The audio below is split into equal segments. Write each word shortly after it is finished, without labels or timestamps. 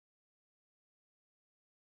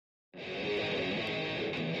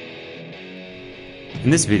In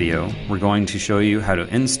this video, we're going to show you how to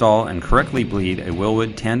install and correctly bleed a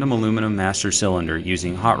Wilwood tandem aluminum master cylinder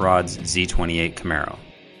using Hot Rod's Z28 Camaro.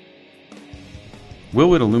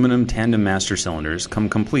 Wilwood aluminum tandem master cylinders come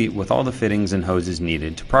complete with all the fittings and hoses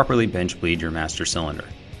needed to properly bench bleed your master cylinder.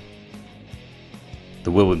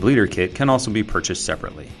 The Wilwood bleeder kit can also be purchased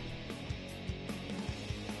separately.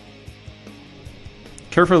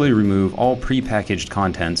 Carefully remove all pre-packaged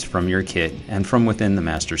contents from your kit and from within the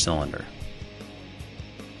master cylinder.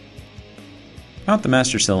 Mount the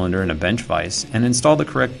master cylinder in a bench vise and install the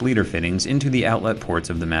correct bleeder fittings into the outlet ports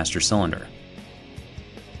of the master cylinder.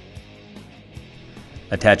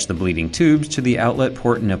 Attach the bleeding tubes to the outlet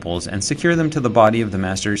port nipples and secure them to the body of the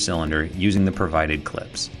master cylinder using the provided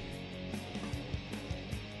clips.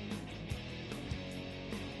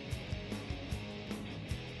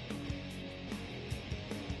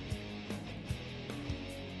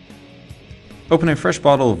 Open a fresh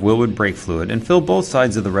bottle of Wilwood brake fluid and fill both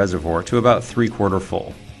sides of the reservoir to about 3/4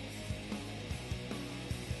 full.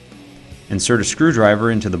 Insert a screwdriver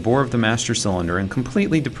into the bore of the master cylinder and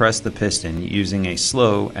completely depress the piston using a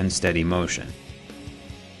slow and steady motion.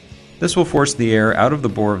 This will force the air out of the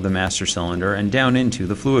bore of the master cylinder and down into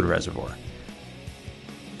the fluid reservoir.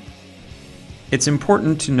 It's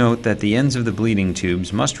important to note that the ends of the bleeding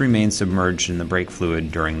tubes must remain submerged in the brake fluid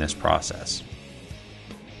during this process.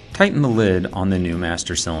 Tighten the lid on the new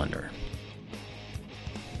master cylinder.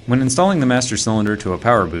 When installing the master cylinder to a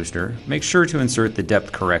power booster, make sure to insert the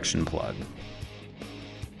depth correction plug.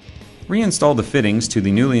 Reinstall the fittings to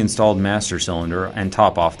the newly installed master cylinder and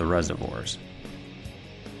top off the reservoirs.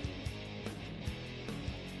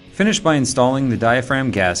 Finish by installing the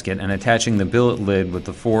diaphragm gasket and attaching the billet lid with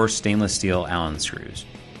the 4 stainless steel Allen screws.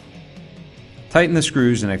 Tighten the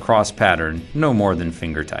screws in a cross pattern, no more than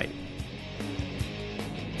finger tight.